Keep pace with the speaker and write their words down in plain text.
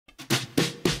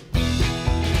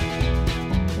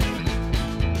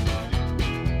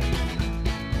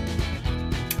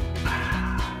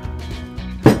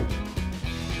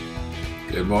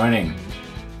Good morning.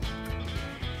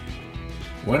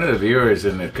 One of the viewers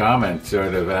in the comments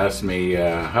sort of asked me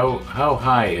how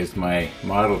high is my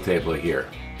model table here.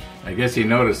 I guess he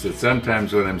noticed that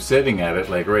sometimes when I'm sitting at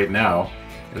it, like right now,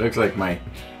 it looks like my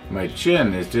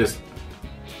chin is just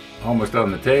almost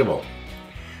on the table.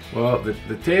 Well,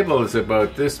 the table is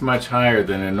about this much higher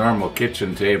than a normal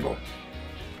kitchen table.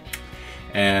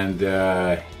 And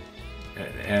the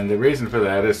reason for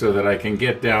that is so that I can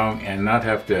get down and not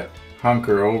have to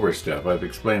hunker over stuff. I've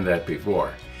explained that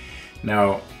before.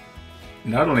 Now,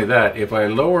 not only that, if I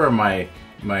lower my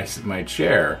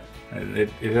chair,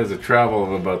 it has a travel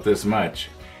of about this much.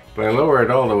 If I lower it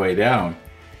all the way down,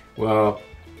 well,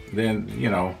 then,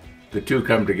 you know, the two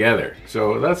come together.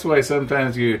 So that's why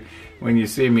sometimes when you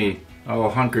see me all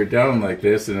hunkered down like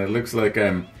this and it looks like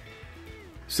I'm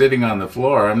sitting on the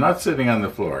floor, I'm not sitting on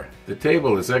the floor. The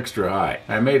table is extra high.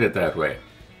 I made it that way.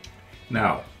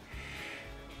 Now,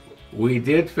 we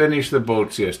did finish the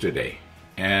boats yesterday,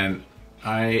 and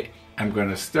I am going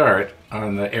to start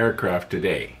on the aircraft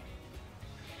today.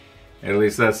 At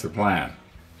least that's the plan.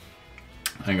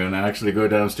 I'm going to actually go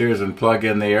downstairs and plug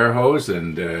in the air hose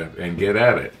and get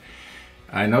at it.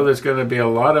 I know there's going to be a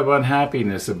lot of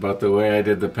unhappiness about the way I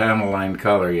did the panel line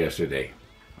color yesterday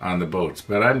on the boats,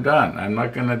 but I'm done. I'm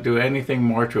not going to do anything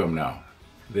more to them now.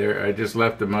 I just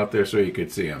left them out there so you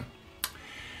could see them.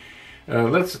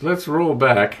 Let's roll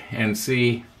back and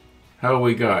see how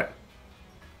we got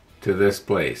to this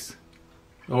place.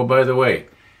 Oh, by the way,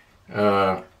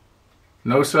 no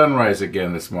sunrise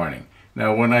again this morning.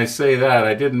 Now, when I say that,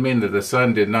 I didn't mean that the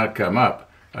sun did not come up.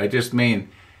 I just mean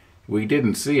we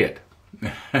didn't see it.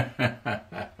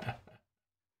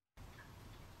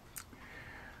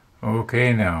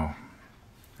 Okay, now,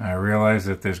 I realize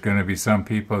that there's going to be some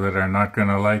people that are not going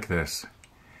to like this,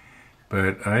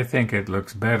 but I think it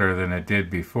looks better than it did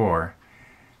before.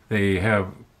 They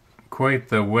have quite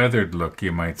the weathered look,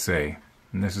 you might say,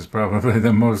 and this is probably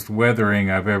the most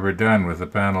weathering I've ever done with the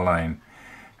panel line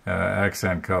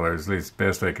accent colors, at least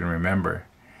best I can remember.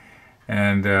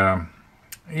 And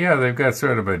yeah, they've got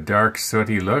sort of a dark,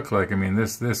 sooty look. Like, I mean,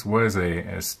 this was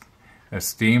a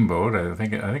steamboat. I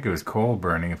think it was coal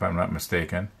burning, if I'm not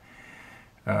mistaken.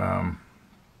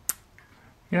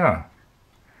 Yeah.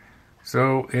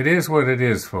 So it is what it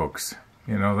is, folks.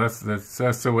 You know, that's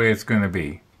the way it's going to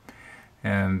be.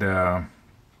 And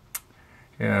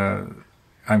yeah,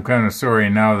 I'm kind of sorry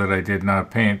now that I did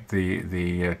not paint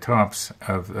the tops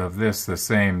of this the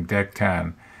same deck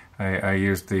tan. I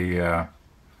used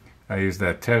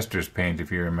that tester's paint,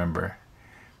 if you remember.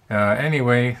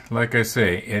 Anyway, like I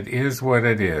say, it is what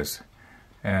it is.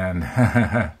 And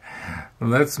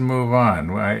let's move on.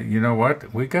 You know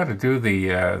what? We got to do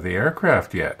the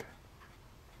aircraft yet.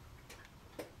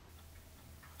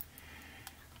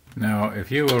 Now,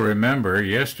 if you will remember,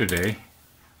 yesterday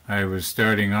I was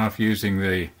starting off using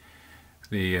the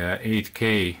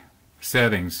 8K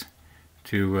settings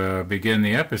to begin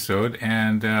the episode,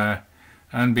 and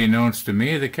unbeknownst to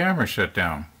me, the camera shut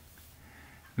down.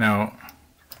 Now,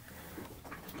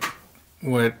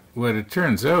 what it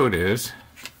turns out is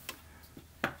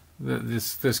that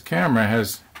this camera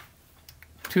has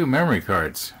two memory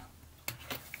cards.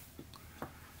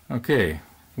 Okay,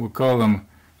 we'll call them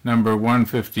number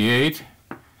 158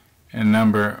 and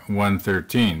number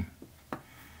 113.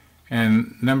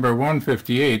 And number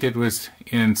 158, it was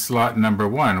in slot number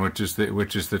 1, which is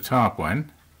the top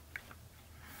one.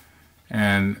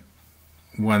 And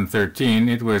 113,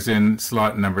 it was in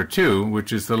slot number 2,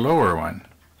 which is the lower one.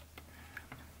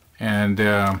 And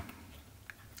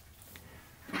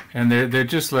they're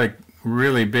just like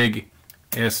really big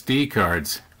SD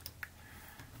cards.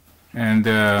 And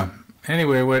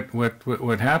anyway,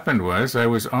 what happened was I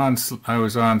was on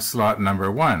slot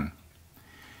number 1.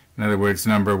 In other words,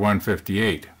 number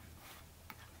 158.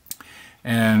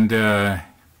 And the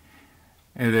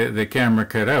camera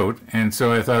cut out, and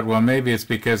so I thought, well, maybe it's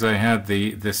because I had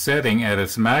the setting at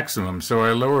its maximum, so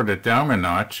I lowered it down a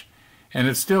notch, and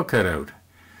it still cut out.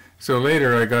 So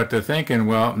later I got to thinking,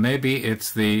 well, maybe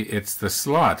it's the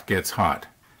slot gets hot.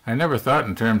 I never thought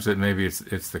in terms that maybe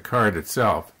it's the card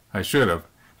itself. I should have,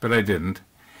 but I didn't.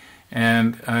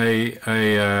 And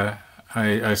I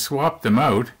swapped them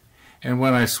out, and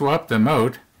when I swapped them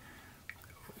out,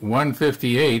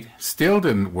 158 still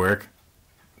didn't work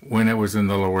when it was in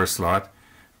the lower slot,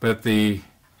 but the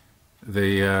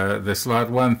slot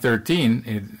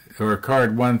 113, or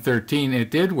card 113,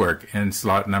 it did work in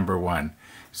slot number 1.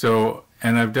 So,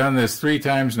 and I've done this 3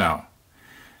 times now.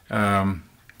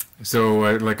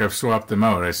 Like I've swapped them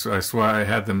out. I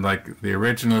had them like the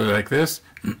original like this.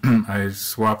 I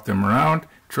swapped them around,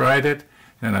 tried it,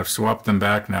 and I've swapped them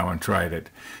back now and tried it.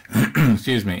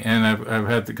 Excuse me, and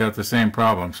I've got the same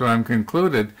problem. So I'm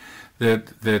concluded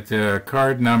that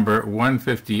card number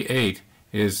 158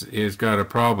 is got a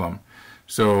problem.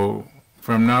 So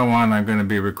from now on, I'm going to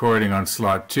be recording on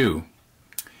slot 2.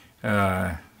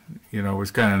 You know, it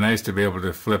was kind of nice to be able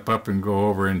to flip up and go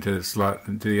over into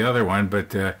the other one,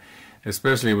 but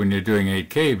especially when you're doing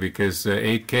 8K, because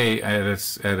 8K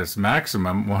at its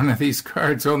maximum, one of these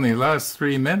cards only lasts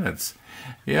 3 minutes.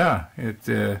 Yeah,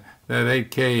 that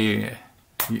 8K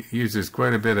uses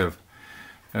quite a bit of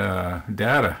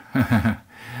data.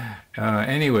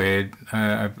 Anyway,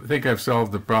 I think I've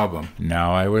solved the problem.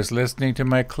 Now, I was listening to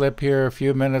my clip here a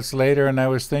few minutes later, and I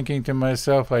was thinking to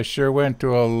myself, I sure went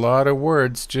to a lot of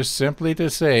words just simply to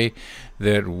say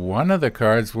that one of the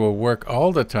cards will work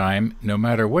all the time, no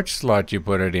matter which slot you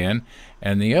put it in,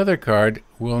 and the other card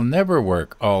will never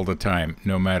work all the time,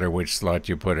 no matter which slot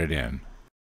you put it in.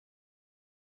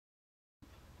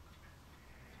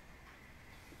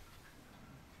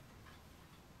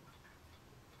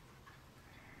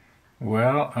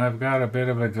 Well, I've got a bit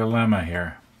of a dilemma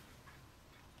here.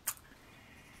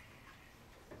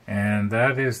 And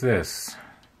that is this.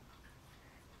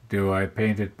 Do I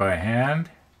paint it by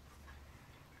hand,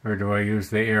 or do I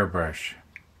use the airbrush?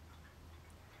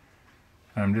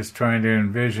 I'm just trying to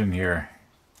envision here.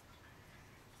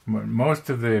 Most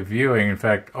of the viewing, in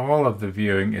fact, all of the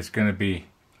viewing is going to be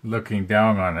looking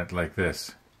down on it like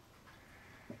this.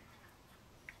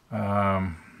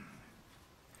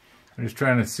 I'm just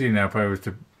trying to see now, if I was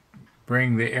to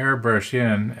bring the airbrush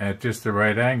in at just the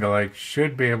right angle, I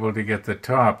should be able to get the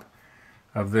top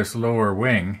of this lower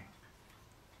wing.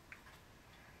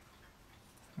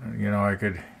 You know, I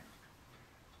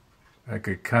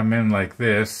could come in like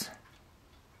this.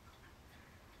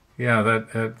 Yeah,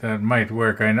 that might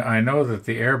work. I know that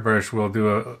the airbrush will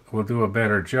do a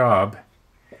better job,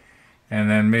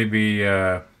 and then maybe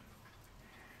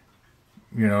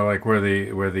you know, like where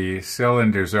the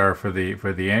cylinders are for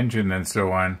the engine and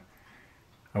so on,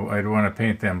 I'd want to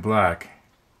paint them black,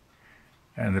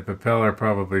 and the propeller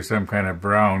probably some kind of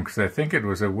brown, because I think it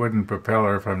was a wooden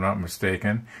propeller, if I'm not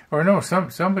mistaken. Or no,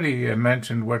 somebody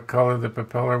mentioned what color the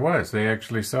propeller was. They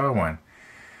actually saw one.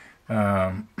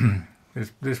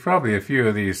 There's probably a few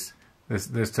of this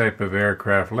type of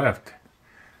aircraft left.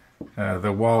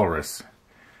 The Walrus.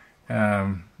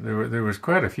 There was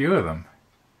quite a few of them.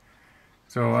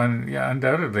 So yeah,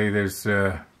 undoubtedly there's,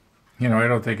 you know, I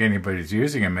don't think anybody's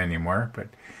using them anymore, but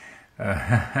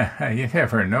you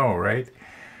never know, right?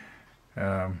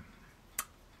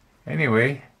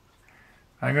 Anyway,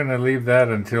 I'm going to leave that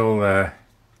until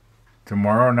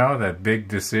tomorrow now, that big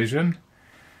decision.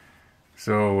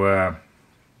 So,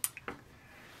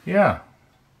 yeah,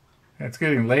 it's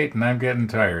getting late and I'm getting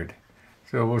tired.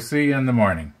 So we'll see you in the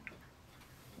morning.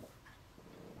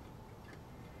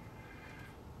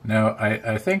 Now,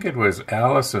 I think it was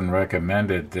Allison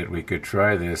recommended that we could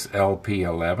try this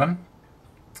LP11.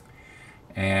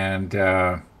 And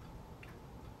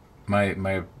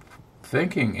my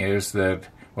thinking is that,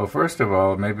 well, first of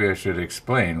all, maybe I should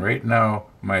explain. Right now,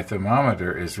 my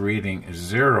thermometer is reading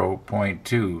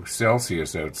 0.2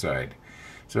 Celsius outside.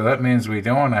 So that means we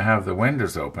don't want to have the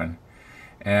windows open.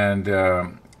 And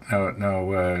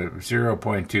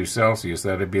 0.2 Celsius,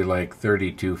 that'd be like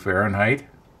 32 Fahrenheit.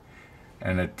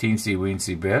 And a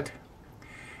teensy-weensy bit.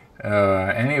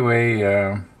 Anyway,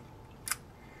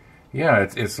 yeah,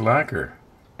 it's lacquer,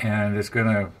 and it's going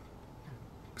to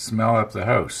smell up the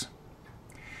house.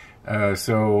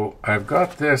 So I've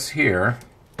got this here,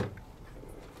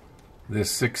 this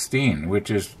 16,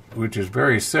 which is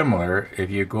very similar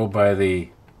if you go by the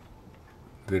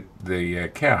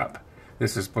cap.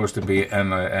 This is supposed to be an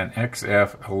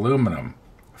XF aluminum,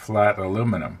 flat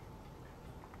aluminum.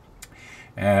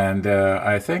 And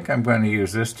I think I'm going to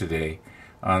use this today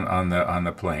on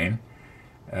the plane.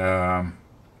 You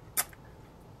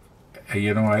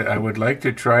know, I would like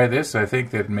to try this. I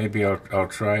think that maybe I'll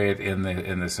try it in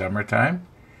the summertime.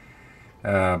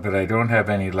 But I don't have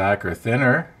any lacquer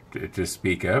thinner to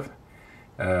speak of,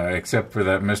 except for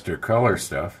that Mr. Color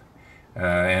stuff.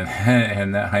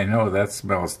 And I know that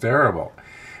smells terrible.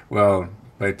 Well,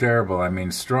 by terrible I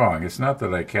mean strong. It's not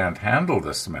that I can't handle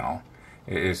the smell.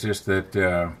 It's just that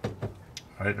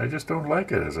I just don't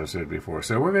like it, as I said before.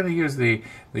 So we're going to use the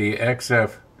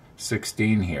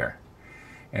XF16 here.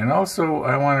 And also,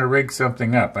 I want to rig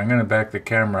something up. I'm going to back the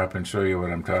camera up and show you what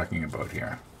I'm talking about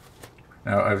here.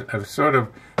 Now, I've sort of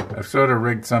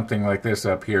rigged something like this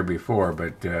up here before,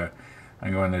 but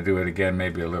I'm going to do it again,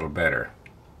 maybe a little better.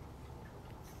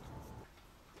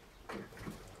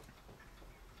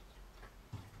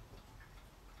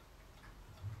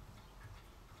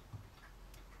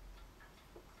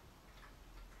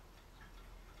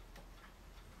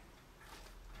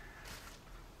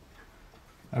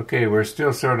 Okay, we're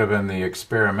still sort of in the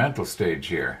experimental stage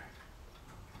here.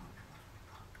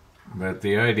 But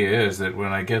the idea is that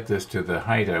when I get this to the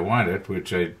height I want it,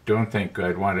 which I don't think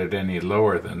I'd want it any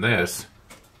lower than this,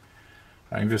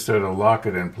 I can just sort of lock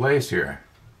it in place here.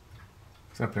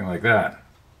 Something like that.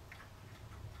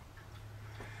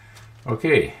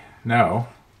 Okay, now,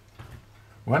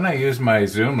 when I use my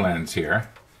zoom lens here,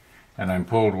 and I'm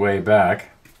pulled way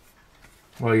back,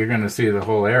 well, you're going to see the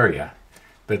whole area.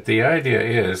 But the idea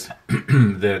is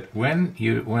that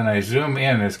when I zoom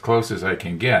in as close as I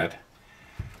can get,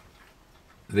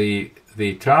 the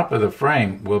top of the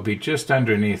frame will be just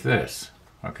underneath this,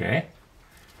 okay?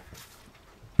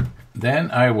 Then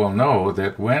I will know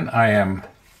that when I am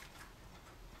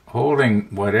holding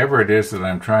whatever it is that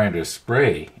I'm trying to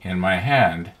spray in my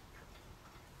hand,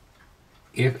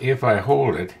 if I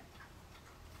hold it,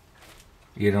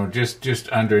 you know, just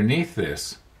underneath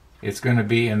this, it's going to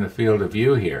be in the field of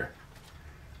view here.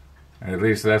 At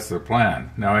least that's the plan.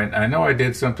 Now, I know I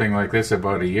did something like this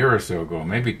about a year or so ago,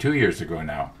 maybe 2 years ago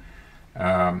now,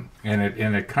 and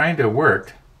it kind of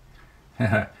worked.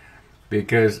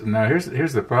 Because now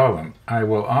here's the problem. I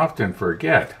will often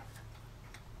forget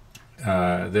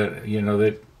that, you know,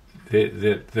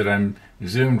 that I'm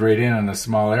zoomed right in on a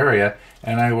small area,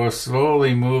 and I will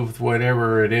slowly move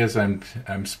whatever it is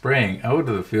I'm spraying out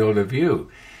of the field of view.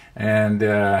 And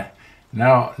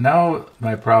now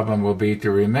my problem will be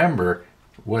to remember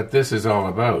what this is all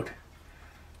about.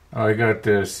 Oh, I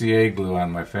got CA glue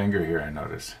on my finger here, I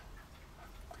notice.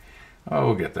 Oh,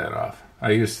 we'll get that off.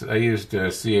 I used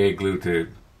CA glue to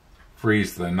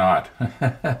freeze the knot.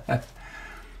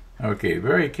 Okay,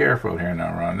 very careful here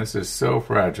now, Ron. This is so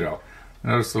fragile.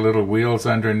 Notice the little wheels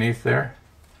underneath there?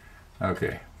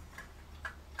 Okay.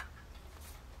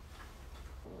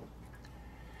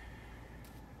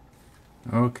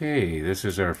 Okay, this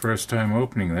is our first time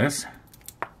opening this.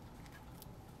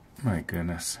 My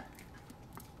goodness.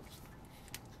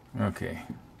 Okay,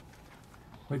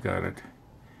 we got it.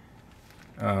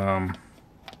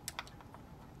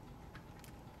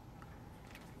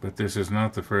 But this is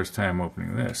not the first time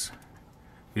opening this.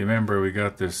 If you remember, we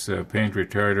got this paint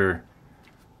retarder,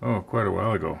 oh, quite a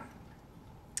while ago.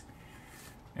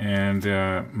 And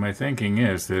my thinking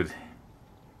is that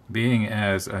being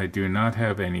as I do not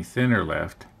have any thinner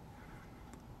left,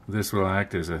 this will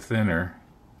act as a thinner,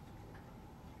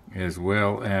 as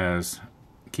well as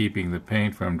keeping the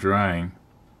paint from drying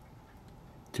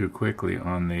too quickly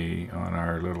on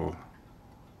our little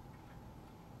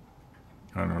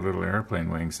airplane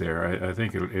wings there. I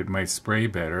think it might spray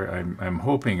better. I'm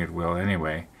hoping it will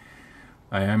anyway.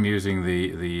 I am using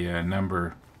the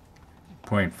number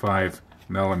 0.5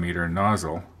 millimeter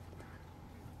nozzle.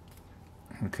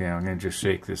 Okay, I'm going to just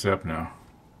shake this up now.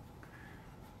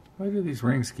 Why do these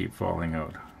rings keep falling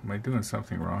out? Am I doing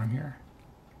something wrong here?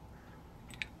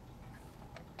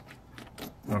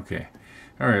 Okay.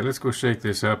 All right, let's go shake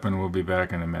this up and we'll be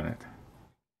back in a minute.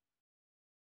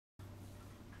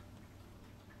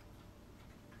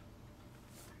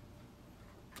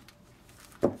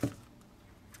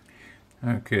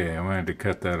 Okay, I wanted to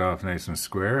cut that off nice and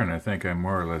square, and I think I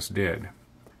more or less did.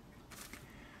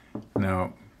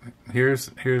 Now,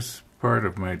 here's part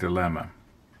of my dilemma.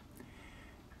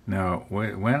 Now,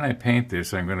 when I paint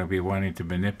this, I'm going to be wanting to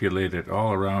manipulate it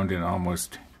all around in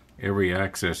almost every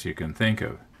axis you can think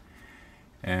of.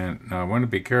 And now I want to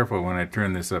be careful when I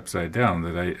turn this upside down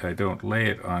that I don't lay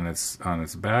it on its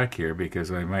back here,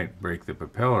 because I might break the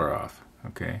propeller off.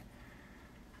 Okay,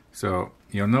 so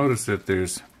you'll notice that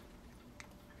there's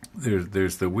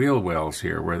the wheel wells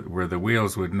here where the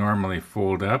wheels would normally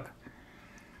fold up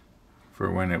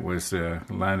for when it was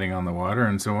landing on the water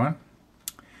and so on.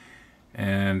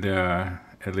 And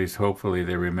at least hopefully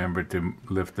they remembered to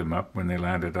lift them up when they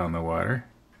landed on the water.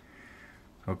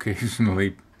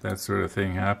 Occasionally that sort of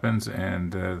thing happens,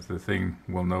 and the thing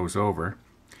will nose over.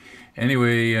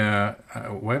 Anyway,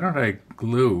 why don't I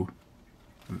glue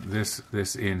this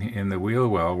in the wheel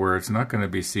well where it's not going to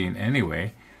be seen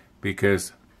anyway,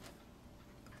 because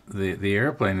the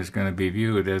airplane is going to be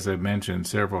viewed, as I've mentioned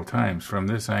several times, from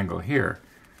this angle here.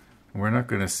 We're not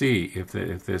going to see if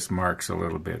this marks a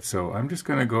little bit. So I'm just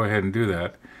going to go ahead and do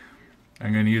that.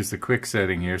 I'm going to use the quick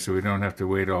setting here so we don't have to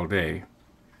wait all day.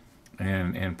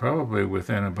 And probably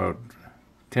within about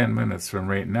 10 minutes from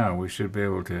right now, we should be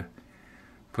able to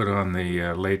put on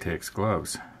the latex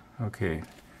gloves. Okay.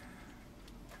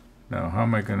 Now, how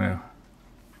am I going to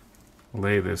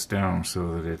lay this down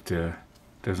so that it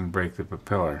doesn't break the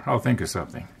propeller? I'll think of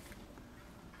something.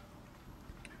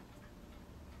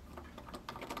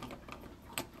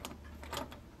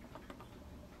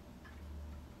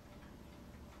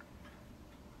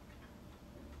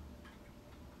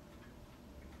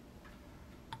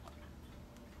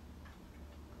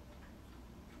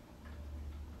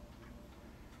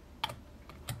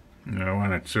 And I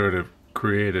want to sort of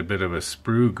create a bit of a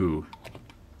sprue goo.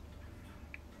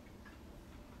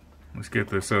 Let's get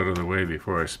this out of the way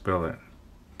before I spill it.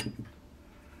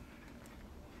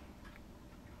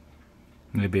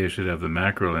 Maybe I should have the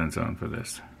macro lens on for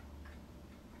this.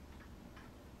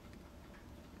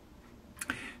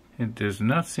 It does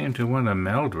not seem to want to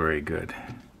meld very good.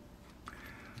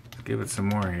 Let's give it some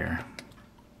more here.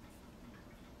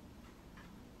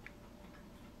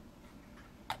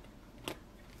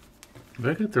 Did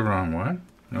I get the wrong one?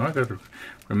 No, I got the...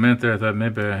 For a minute there I thought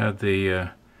maybe I had the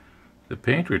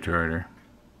paint retarder.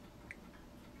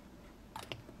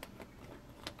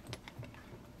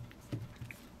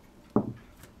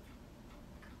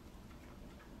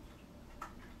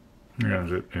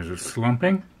 Yeah, is it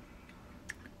slumping?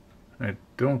 I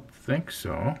don't think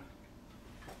so.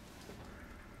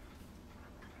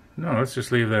 No, let's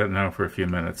just leave that now for a few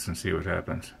minutes and see what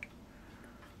happens.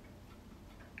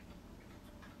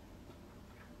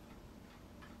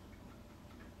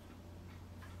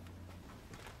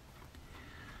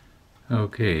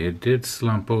 Okay, it did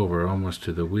slump over almost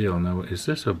to the wheel. Now, is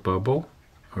this a bubble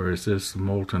or is this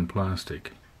molten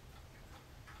plastic?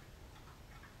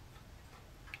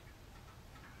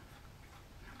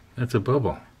 That's a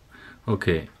bubble.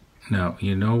 Okay, now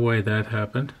you know why that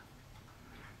happened?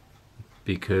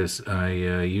 Because I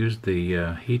used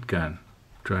the heat gun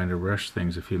trying to rush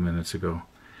things a few minutes ago,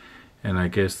 and I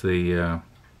guess the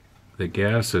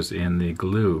gases in the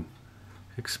glue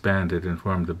expanded and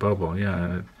formed a bubble.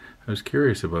 Yeah, I was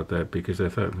curious about that because I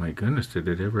thought, my goodness, did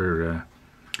it ever...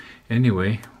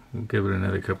 Anyway, we'll give it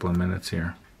another couple of minutes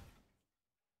here.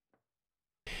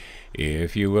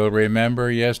 If you will remember,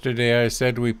 yesterday I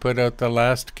said we put out the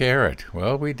last carrot.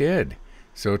 Well, we did.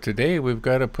 So today we've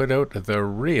got to put out the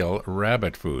real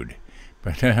rabbit food.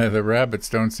 But the rabbits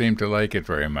don't seem to like it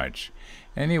very much.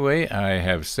 Anyway, I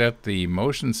have set the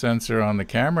motion sensor on the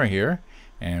camera here,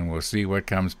 and we'll see what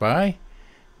comes by.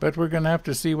 But we're going to have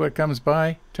to see what comes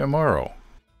by tomorrow.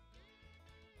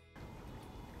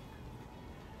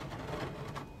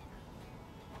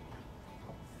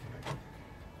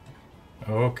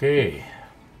 Okay.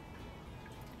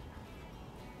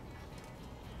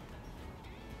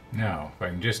 Now, if I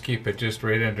can just keep it just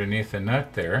right underneath the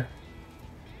nut there.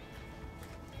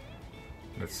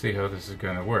 Let's see how this is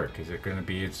going to work. Is it going to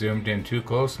be zoomed in too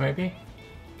close, maybe?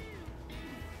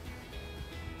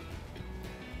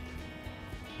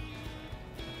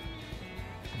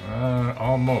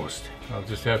 Almost. I'll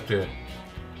just have to,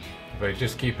 if I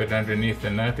just keep it underneath the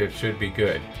nut, it should be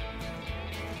good.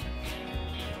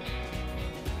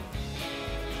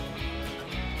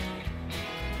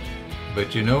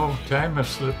 But you know, time has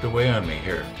slipped away on me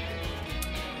here.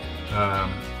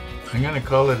 I'm going to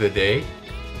call it a day.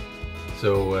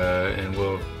 So, and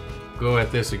we'll go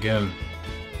at this again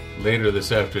later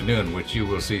this afternoon, which you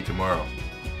will see tomorrow.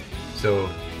 So,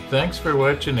 thanks for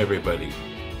watching, everybody.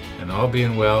 And all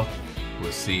being well,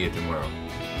 we'll see you tomorrow.